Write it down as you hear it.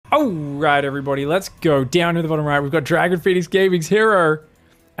Alright everybody, let's go down to the bottom right. We've got Dragon Phoenix Gaming's Hero.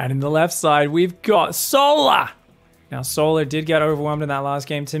 And in the left side, we've got Solar. Now Solar did get overwhelmed in that last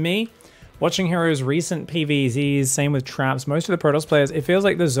game. To me, watching Hero's recent PvZs, same with Traps, most of the Protoss players, it feels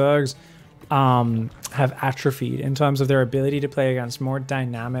like the Zergs have atrophied in terms of their ability to play against more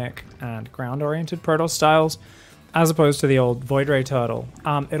dynamic and ground-oriented Protoss styles, as opposed to the old Voidray Turtle.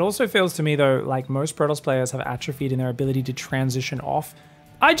 It also feels to me, though, like most Protoss players have atrophied in their ability to transition off.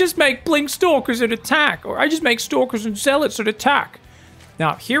 I just make Blink Stalkers and attack, or I just make Stalkers and Zealots and attack.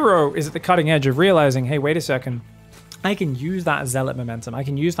 Now, Hero is at the cutting edge of realizing, hey, wait a second, I can use that Zealot momentum, I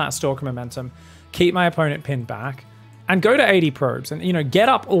can use that Stalker momentum, keep my opponent pinned back, and go to 80 probes, and, you know, get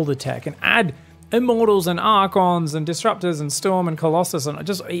up all the tech, and add Immortals and Archons and Disruptors and Storm and Colossus, and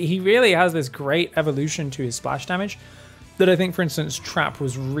just, he really has this great evolution to his splash damage that I think, for instance, Trap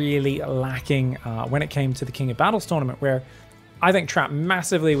was really lacking when it came to the King of Battles tournament, where I think Trap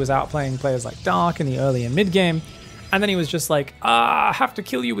massively was outplaying players like Dark in the early and mid game, and then he was just like, I have to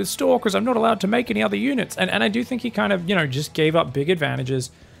kill you with Stalkers, I'm not allowed to make any other units. And I do think he kind of, you know, just gave up big advantages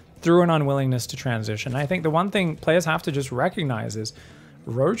through an unwillingness to transition. I think the one thing players have to just recognize is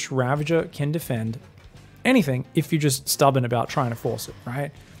Roach Ravager can defend anything if you're just stubborn about trying to force it,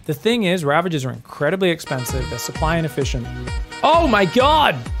 right? The thing is, Ravagers are incredibly expensive, they're supply inefficient. Oh my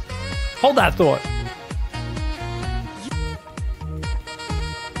god! Hold that thought.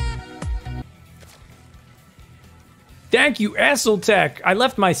 Thank you, Esseltech. I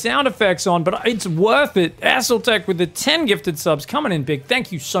left my sound effects on, but it's worth it. Esseltech with the 10 gifted subs coming in big.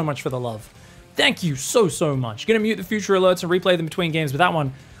 Thank you so much for the love. Thank you so much. Gonna mute the future alerts and replay them between games, but that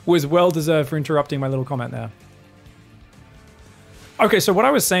one was well deserved for interrupting my little comment there. Okay, so what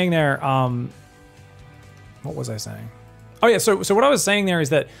I was saying there, what was I saying? Oh yeah, so what I was saying there is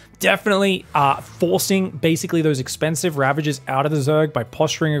that definitely forcing basically those expensive Ravagers out of the Zerg by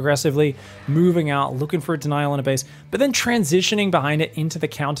posturing aggressively, moving out, looking for a denial on a base, but then transitioning behind it into the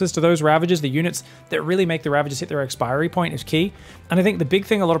counters to those Ravagers, the units that really make the Ravagers hit their expiry point is key. And I think the big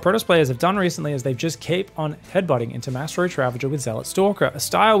thing a lot of Protoss players have done recently is they've just kept on headbutting into Mass Roach Ravager with Zealot Stalker, a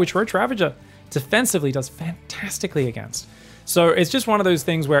style which Roach Ravager defensively does fantastically against. So it's just one of those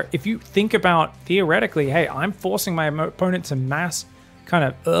things where if you think about theoretically, hey, I'm forcing my opponent to mass kind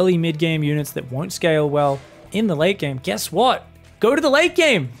of early mid-game units that won't scale well in the late game, guess what? Go to the late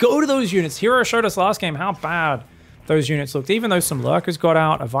game. Go to those units. Hero showed us last game how bad those units looked. Even though some Lurkers got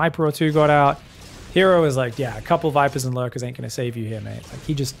out, a Viper or two got out, Hero is like, yeah, a couple Vipers and Lurkers ain't going to save you here, mate. Like,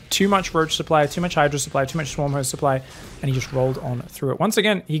 he just, too much Roach supply, too much Hydra supply, too much Swarm Host supply, and he just rolled on through it. Once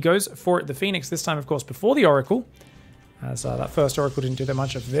again, he goes for the Phoenix, this time, of course, before the Oracle. As that first Oracle didn't do that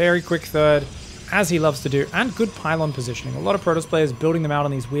much. A very quick third, as he loves to do, and good pylon positioning. A lot of Protoss players building them out on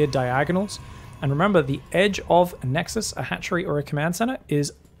these weird diagonals. And remember, the edge of a Nexus, a hatchery, or a command center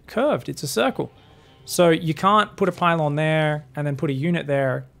is curved. It's a circle. So you can't put a pylon there and then put a unit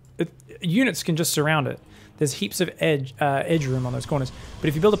there. Units can just surround it. There's heaps of edge room on those corners. But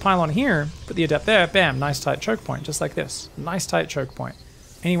if you build a pylon here, put the Adept there, bam, nice tight choke point, just like this. Nice tight choke point.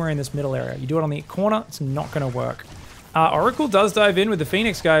 Anywhere in this middle area. You do it on the corner, it's not going to work. Oracle does dive in with the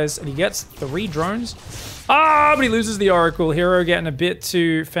Phoenix, guys, and he gets 3 drones. But he loses the Oracle. Hero getting a bit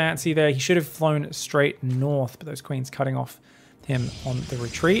too fancy there. He should have flown straight north, but those Queens cutting off him on the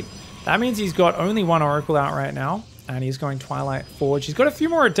retreat. That means he's got only 1 Oracle out right now, and he's going Twilight Forge. He's got a few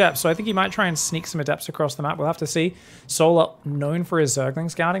more Adepts, so I think he might try and sneak some Adepts across the map. We'll have to see. Solar, known for his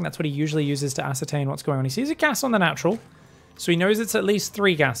Zergling scouting. That's what he usually uses to ascertain what's going on. He sees a gas on the natural, so he knows it's at least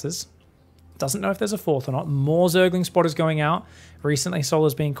 3 gases. Doesn't know if there's a 4th or not. More Zergling spotters going out. Recently,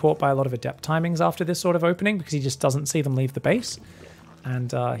 Solar's being caught by a lot of Adept timings after this sort of opening because he just doesn't see them leave the base.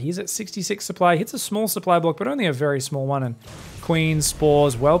 And he's at 66 supply. Hits a small supply block, but only a very small one. And Queen,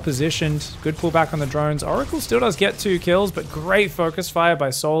 Spores, well positioned. Good pullback on the drones. Oracle still does get 2 kills, but great focus fire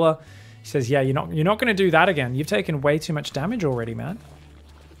by Solar. He says, yeah, you're not going to do that again. You've taken way too much damage already, man.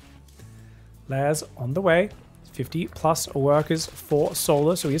 Lairs on the way. 50 plus workers for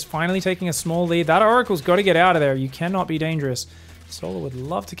Solar, so he's finally taking a small lead. That Oracle's got to get out of there. You cannot be dangerous. Solar would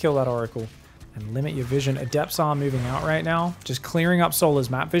love to kill that Oracle and limit your vision. Adepts are moving out right now, just clearing up Solar's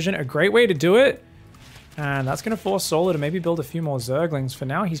map vision. A great way to do it, and that's going to force Solar to maybe build a few more Zerglings. For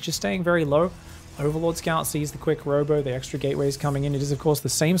now, he's just staying very low. Overlord Scout sees the quick robo, the extra gateways coming in. It is, of course, the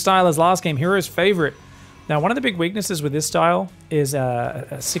same style as last game, Hero's favorite. Now, one of the big weaknesses with this style is a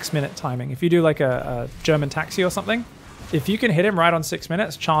 6-minute timing. If you do like a German taxi or something, if you can hit him right on 6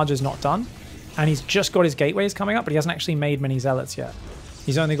 minutes, charge is not done. And he's just got his gateways coming up, but he hasn't actually made many Zealots yet.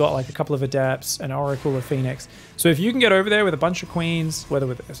 He's only got like a couple of Adepts, an Oracle, a Phoenix. So if you can get over there with a bunch of Queens, whether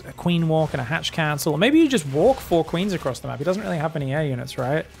with a Queen Walk and a Hatch Cancel, or maybe you just walk 4 Queens across the map. He doesn't really have any air units,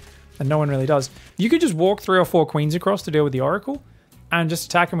 right? And no one really does. You could just walk 3 or 4 Queens across to deal with the Oracle and just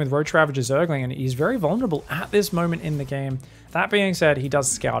attack him with Roach Ravager Zergling, and he's very vulnerable at this moment in the game. That being said, he does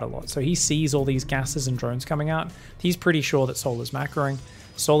scout a lot, so he sees all these gases and drones coming out. He's pretty sure that Solar's macroing.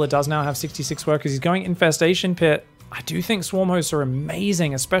 Solar does now have 66 workers. He's going Infestation Pit. I do think Swarm Hosts are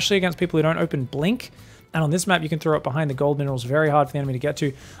amazing, especially against people who don't open Blink. And on this map, you can throw it behind the gold minerals. Very hard for the enemy to get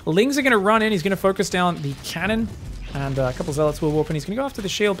to. Lings are going to run in. He's going to focus down the cannon. And a couple Zealots will warp in. He's going to go after the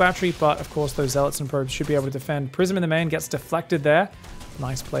shield battery, but of course those Zealots and probes should be able to defend. Prism in the main gets deflected there.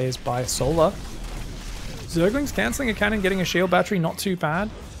 Nice plays by Solar. Zergling's cancelling a cannon, getting a shield battery, not too bad.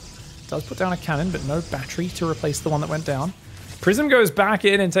 Does put down a cannon, but no battery to replace the one that went down. Prism goes back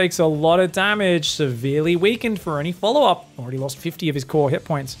in and takes a lot of damage, severely weakened for any follow-up. Already lost 50 of his core hit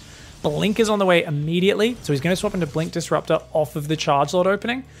points. Blink is on the way immediately, so he's going to swap into Blink Disruptor off of the charge lot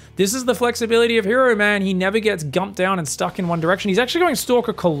opening. This is the flexibility of Hero, man. He never gets gumped down and stuck in one direction. He's actually going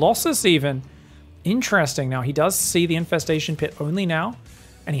Stalker Colossus even. Interesting. Now, he does see the Infestation Pit only now,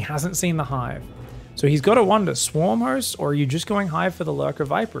 and he hasn't seen the Hive. So he's got to wonder, Swarm Host, or are you just going Hive for the Lurker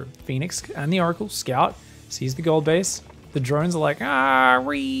Viper? Phoenix and the Oracle scout, sees the gold base. The drones are like,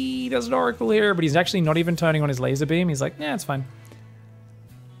 there's an Oracle here, but he's actually not even turning on his laser beam. He's like, yeah, it's fine.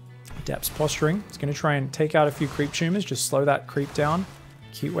 Depth's posturing. He's going to try and take out a few creep tumors, just slow that creep down.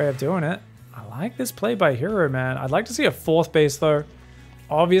 Cute way of doing it. I like this play by Hero, man. I'd like to see a 4th base, though.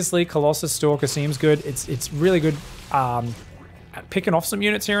 Obviously, Colossus Stalker seems good. It's really good at picking off some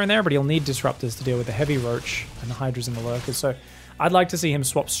units here and there, but he'll need Disruptors to deal with the heavy Roach and the Hydras and the Lurkers. So I'd like to see him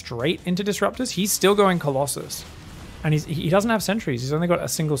swap straight into Disruptors. He's still going Colossus. And he doesn't have sentries. He's only got a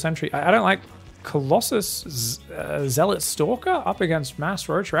single sentry. I don't like Colossus Zealot Stalker up against Mass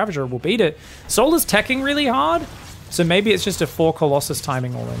Roach Ravager. Will beat it. Solar's teching really hard. So maybe it's just a 4 Colossus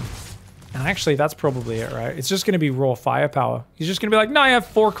timing all in. And actually, that's probably it, right? It's just going to be raw firepower. He's just going to be like, no, I have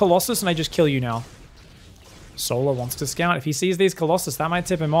 4 Colossus and I just kill you now. Solar wants to scout. If he sees these Colossus, that might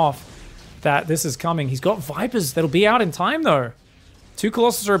tip him off that this is coming. He's got Vipers that'll be out in time, though. 2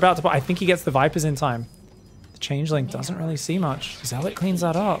 Colossus are about to pop. I think he gets the Vipers in time. Changeling doesn't really see much. Zealot cleans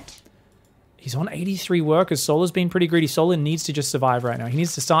that up. He's on 83 workers. Solar's been pretty greedy. Solar needs to just survive right now. He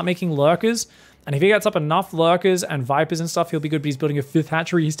needs to start making Lurkers. And if he gets up enough Lurkers and Vipers and stuff, he'll be good. But he's building a 5th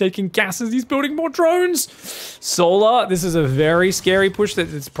hatchery. He's taking gases. He's building more drones. Solar, this is a very scary push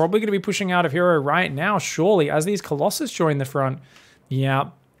that it's probably going to be pushing out of Hero right now, surely, as these Colossus join the front.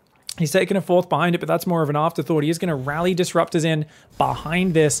 Yeah. He's taking a 4th behind it, but that's more of an afterthought. He is going to rally Disruptors in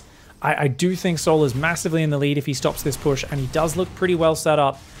behind this. I do think Solar's massively in the lead if he stops this push, and he does look pretty well set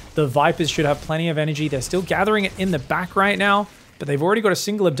up. The Vipers should have plenty of energy. They're still gathering it in the back right now, but they've already got a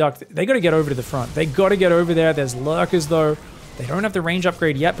single abduct. They got to get over to the front. They got to get over there. There's Lurkers, though. They don't have the range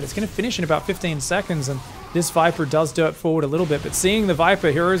upgrade yet, but it's going to finish in about 15 seconds, and this Viper does dirt forward a little bit, but seeing the Viper,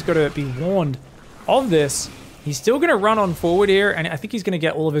 Hero's got to be warned of this. He's still going to run on forward here, and I think he's going to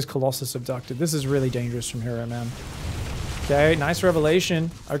get all of his Colossus abducted. This is really dangerous from Hero, man. Okay, nice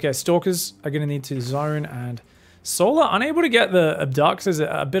revelation. Okay, Stalkers are going to need to zone, and Solar unable to get the abducts is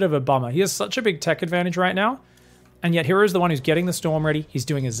a bit of a bummer. He has such a big tech advantage right now, and yet Hero's the one who's getting the Storm ready. He's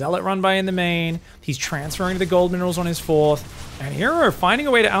doing a Zealot run by in the main. He's transferring to the gold minerals on his 4th, and Hero finding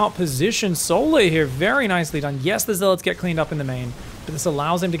a way to outposition Solar here. Very nicely done. Yes, the Zealots get cleaned up in the main, but this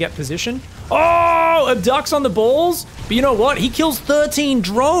allows him to get position. Oh, abducts on the balls. But you know what? He kills 13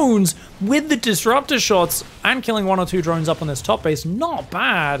 drones with the Disruptor shots and killing 1 or 2 drones up on this top base. Not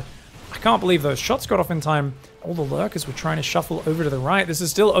bad. I can't believe those shots got off in time. All the Lurkers were trying to shuffle over to the right. This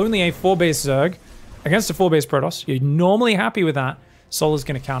is still only a 4-base Zerg against a 4-base Protoss. You're normally happy with that. Solar's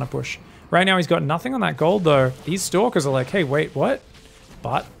going to counter push. Right now, he's got nothing on that gold, though. These Stalkers are like, hey, wait, what?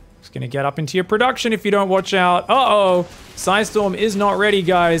 But he's going to get up into your production if you don't watch out. Uh-oh. Psystorm is not ready,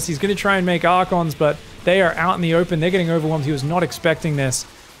 guys. He's going to try and make Archons, but they are out in the open. They're getting overwhelmed. He was not expecting this.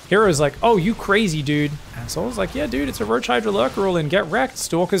 Hero's like, oh, you crazy, dude. And Solar's like, yeah, dude, it's a Roach Hydra Lurker all in. Get wrecked.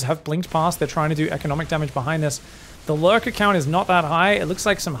 Stalkers have blinked past. They're trying to do economic damage behind this. The Lurker count is not that high. It looks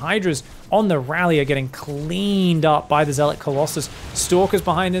like some Hydras on the rally are getting cleaned up by the Zealot Colossus. Stalkers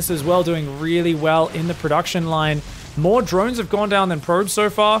behind this as well, doing really well in the production line. More drones have gone down than probes so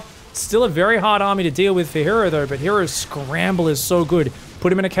far. Still a very hard army to deal with for Hero, though, but Hero's scramble is so good.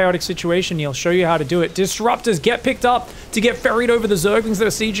 Put him in a chaotic situation, he'll show you how to do it. Disruptors get picked up to get ferried over the Zerglings that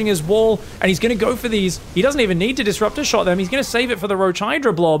are sieging his wall, and he's going to go for these. He doesn't even need to Disruptor shot them. He's going to save it for the Roach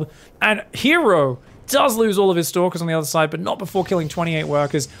Hydra blob, and Hero does lose all of his Stalkers on the other side, but not before killing 28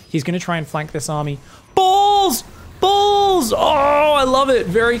 workers. He's going to try and flank this army. Balls! Balls! balls! Oh, I love it.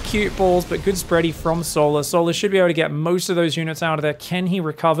 Very cute balls, but good spready from Solar. Solar should be able to get most of those units out of there. Can he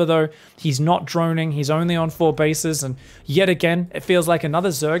recover, though? He's not droning. He's only on 4 bases, and yet again, it feels like another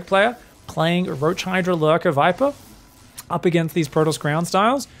Zerg player playing Roach Hydra Lurker Viper up against these Protoss ground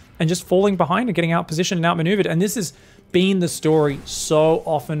styles and just falling behind and getting out positioned and outmaneuvered. And this has been the story so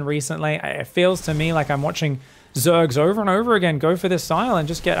often recently. It feels to me like I'm watching Zergs over and over again go for this style and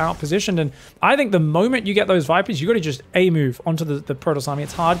just get out positioned. And I think the moment you get those Vipers, you got to just move onto the Protoss army.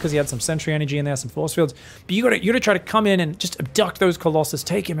 It's hard because he had some sentry energy in there, some force fields, but you got to try to come in and just abduct those Colossus,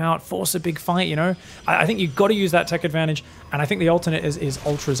 take him out, force a big fight. You know, I think you've got to use that tech advantage. And I think the alternate is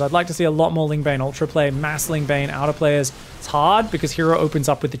Ultras. I'd like to see a lot more Lingbane Ultra play, mass Lingbane outer players. It's hard because Hero opens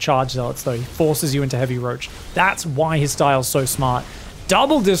up with the Charge Zealots, though. He forces you into Heavy Roach. That's why his style's so smart.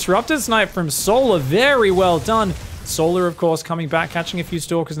 Double Disruptor Snipe from Solar. Very well done. Solar, of course, coming back, catching a few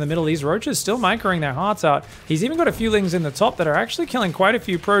Stalkers in the middle. These Roaches still microing their hearts out. He's even got a few Lings in the top that are actually killing quite a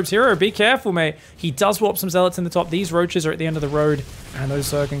few probes. Hero, be careful, mate. He does warp some Zealots in the top. These Roaches are at the end of the road, and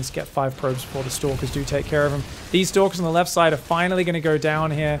those Zerglings get 5 probes before the Stalkers do take care of them. These Stalkers on the left side are finally going to go down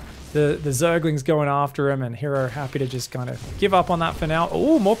here. The Zerglings going after him, and Hero happy to just kind of give up on that for now.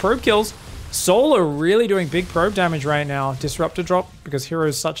 Oh, more probe kills. Solar really doing big probe damage right now. Disruptor drop, because Hero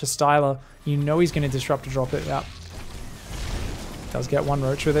is such a styler. You know he's going to Disruptor drop it. Yep. Does get 1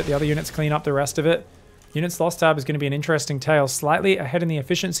 Roach with it. The other units clean up the rest of it. Units lost tab is going to be an interesting tale. Slightly ahead in the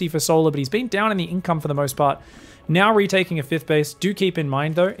efficiency for Solar, but he's been down in the income for the most part. Now retaking a 5th base. Do keep in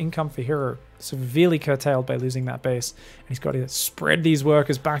mind, though, income for Hero severely curtailed by losing that base. And he's got to spread these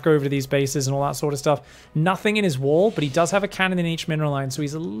workers back over to these bases and all that sort of stuff. Nothing in his wall, but he does have a cannon in each mineral line, so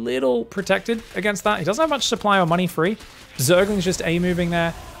he's a little protected against that. He doesn't have much supply or money free. Zergling's just A-moving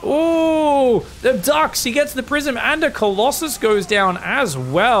there. Oh, the Ducks. He gets the Prism, and a Colossus goes down as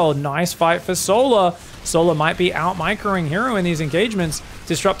well. Nice fight for Solar. Solar might be out-microing Hero in these engagements.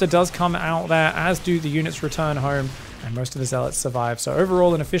 Disruptor does come out there, as do the units return home. And most of the Zealots survive. So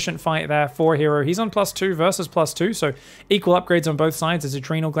overall, an efficient fight there for Hero. He's on +2 versus +2, so equal upgrades on both sides as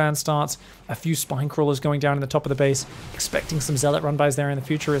Adrenal Gland starts. A few Spine Crawlers going down in the top of the base. Expecting some Zealot run-bys there in the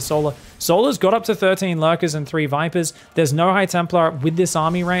future is Solar. Solar's got up to 13 Lurkers and 3 Vipers. There's no High Templar with this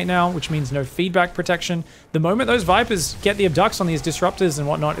army right now, which means no feedback protection. The moment those Vipers get the abducts on these Disruptors and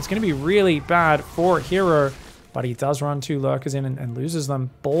whatnot, it's going to be really bad for Hero. But he does run 2 Lurkers in and loses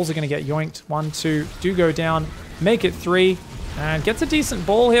them. Balls are going to get yoinked. 1, 2, do go down. Make it 3. And gets a decent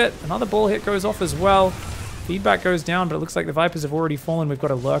ball hit. Another ball hit goes off as well. Feedback goes down, but it looks like the Vipers have already fallen. We've got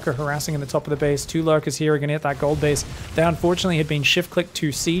a Lurker harassing in the top of the base. 2 Lurkers here are going to hit that gold base. They unfortunately had been shift-clicked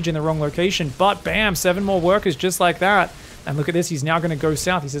to siege in the wrong location. But bam, 7 more workers just like that. And look at this, he's now going to go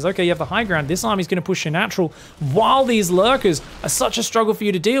south. He says, okay, you have the high ground. This army's going to push your natural. While these Lurkers are such a struggle for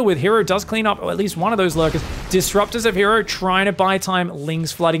you to deal with, Hero does clean up at least one of those Lurkers. Disruptors of Hero trying to buy time.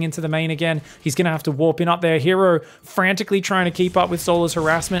 Lings flooding into the main again. He's going to have to warp in up there. Hero frantically trying to keep up with Solar's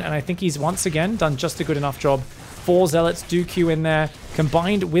harassment. And I think he's once again done just a good enough job. 4 Zealots do queue in there.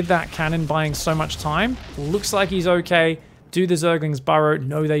 Combined with that cannon buying so much time, looks like he's okay. Do the Zerglings burrow?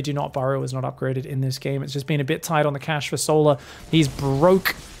 No, they do not burrow. Is not upgraded in this game. It's just been a bit tight on the cash for Solar. He's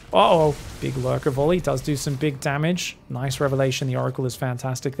broke. Uh-oh. Big Lurker volley. Does do some big damage. Nice revelation. The Oracle is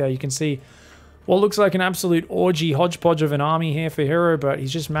fantastic there. You can see what looks like an absolute orgy hodgepodge of an army here for Hero, but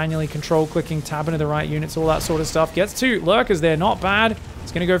he's just manually control-clicking, tabbing to the right units, all that sort of stuff. Gets 2 Lurkers there. Not bad.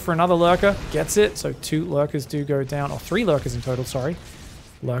 He's going to go for another Lurker. Gets it. So 2 Lurkers do go down. Or 3 Lurkers in total, sorry.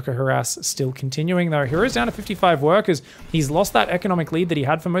 Lurker harass still continuing though. Hero's down to 55 workers. He's lost that economic lead that he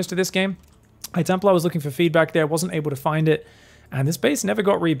had for most of this game. High Templar was looking for feedback there, wasn't able to find it. And this base never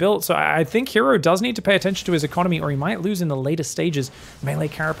got rebuilt. So I think Hero does need to pay attention to his economy or he might lose in the later stages. Melee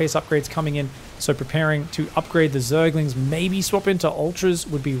carapace upgrades coming in. So preparing to upgrade the Zerglings. Maybe swap into Ultras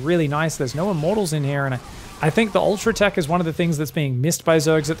would be really nice. There's no Immortals in here. And I think the Ultra tech is one of the things that's being missed by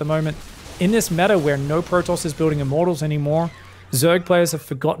Zergs at the moment. In this meta where no Protoss is building Immortals anymore, Zerg players have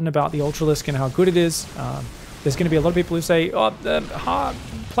forgotten about the Ultralisk and how good it is. There's going to be a lot of people who say, oh, the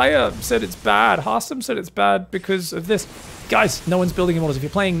player said it's bad. Harstam said it's bad because of this. Guys, no one's building Immortals. If you're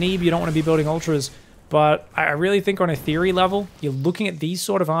playing Neeb, you don't want to be building Ultras. But I really think on a theory level, you're looking at these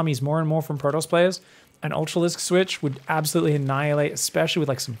sort of armies more and more from Protoss players. An Ultralisk switch would absolutely annihilate, especially with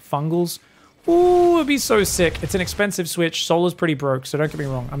like some Fungals. Ooh, it'd be so sick. It's an expensive switch. Solar's pretty broke, so don't get me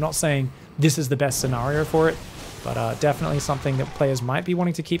wrong. I'm not saying this is the best scenario for it. But definitely something that players might be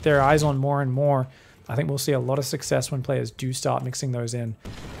wanting to keep their eyes on more and more. I think we'll see a lot of success when players do start mixing those in.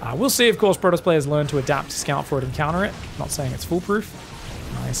 We'll see, of course, Protoss players learn to adapt, scout for it, and counter it. Not saying it's foolproof.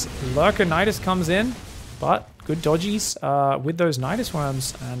 Nice. Lurker Nidus comes in, but good dodgies with those Nidus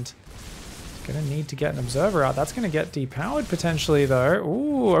worms. And Gonna need to get an observer out. That's gonna get depowered potentially though.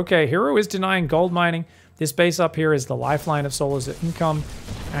 Ooh, okay, Hero is denying gold mining. This base up here is the lifeline of Solar's income.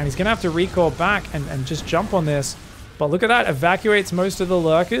 And he's gonna have to recall back and just jump on this. But look at that, evacuates most of the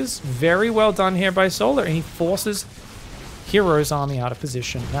lurkers. Very well done here by Solar, and he forces Hero's army out of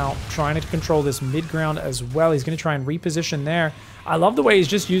position. Now, trying to control this mid-ground as well. He's going to try and reposition there. I love the way he's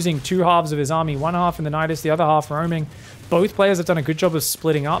just using two halves of his army. One half in the Nidus, the other half roaming. Both players have done a good job of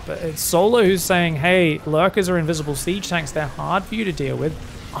splitting up. It's Solar who's saying, hey, lurkers are invisible siege tanks. They're hard for you to deal with.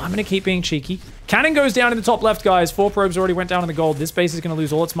 I'm going to keep being cheeky. Cannon goes down in the top left, guys. 4 probes already went down in the gold. This base is going to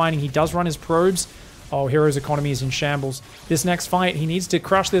lose all its mining. He does run his probes. Oh, Hero's economy is in shambles. This next fight, he needs to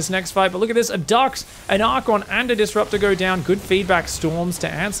crush this next fight. But look at this, Abducts, an Archon, and a Disruptor go down. Good feedback, Storms, to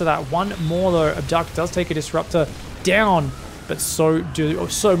answer that. One more, though. Abduct does take a Disruptor down. But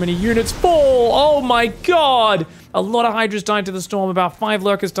so many units fall. Oh, my God. A lot of Hydras died to the Storm. About 5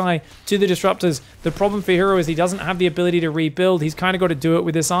 Lurkers die to the Disruptors. The problem for Hero is he doesn't have the ability to rebuild. He's kind of got to do it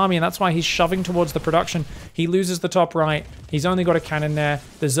with this army, and that's why he's shoving towards the production. He loses the top right. He's only got a cannon there.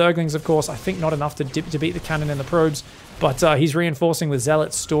 The Zerglings, of course, I think not enough to beat the cannon and the probes, but he's reinforcing with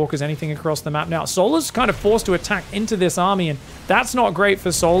Zealots, Stalkers, anything across the map. Now, Solar's kind of forced to attack into this army, and that's not great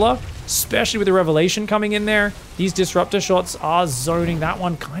for Solar, especially with the Revelation coming in there. These Disruptor shots are zoning. That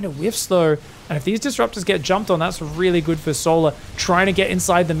one kind of whiffs, though. And if these Disruptors get jumped on, that's really good for Solar. Trying to get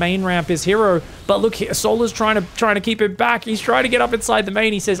inside the main ramp is Hero. But look here, Solar's trying to keep it back. He's trying to get up inside the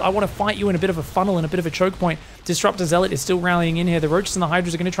main. He says, I want to fight you in a bit of a funnel and a bit of a choke point. Disruptor Zealot is still rallying in here. The Roaches and the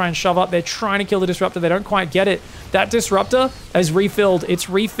Hydras are going to try and shove up. They're trying to kill the Disruptor. They don't quite get it. That Disruptor is refilled. It's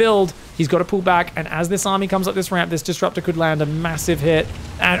refilled. He's got to pull back. And as this army comes up this ramp, this Disruptor could land a massive hit.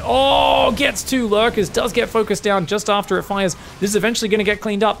 And, oh, gets 2 Lurkers. Does get focused down just after it fires. This is eventually going to get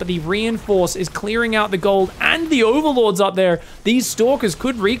cleaned up. But the Reinforce is clearing out the gold and the Overlords up there. These Stalkers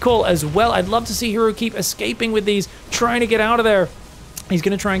could recall as well. I'd love to see Hero keep escaping with these, trying to get out of there. He's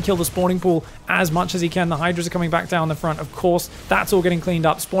going to try and kill the spawning pool as much as he can. The Hydras are coming back down the front. Of course, that's all getting cleaned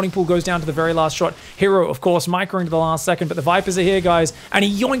up. Spawning pool goes down to the very last shot. Hero, of course, microing to the last second, but the Vipers are here, guys. And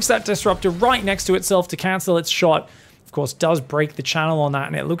he yoinks that Disruptor right next to itself to cancel its shot. Of course, does break the channel on that,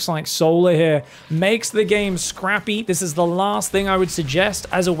 and it looks like Solar here makes the game scrappy. This is the last thing I would suggest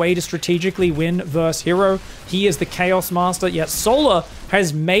as a way to strategically win versus Hero. He is the Chaos Master, yet Solar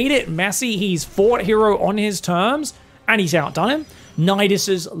has made it messy. He's fought Hero on his terms, and he's outdone him.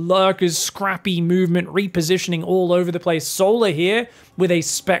 Niduses, Lurkers, scrappy movement, repositioning all over the place. Solar here with a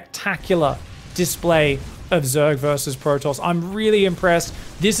spectacular display of Zerg versus Protoss. I'm really impressed.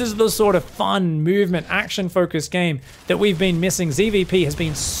 This is the sort of fun, movement, action-focused game that we've been missing. ZvP has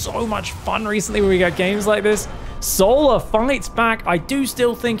been so much fun recently when we got games like this. Solar fights back. I do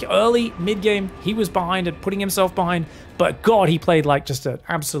still think early, mid-game, he was behind and putting himself behind, but God, he played like just an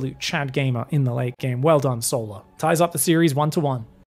absolute Chad gamer in the late game. Well done, Solar. Ties up the series 1-1.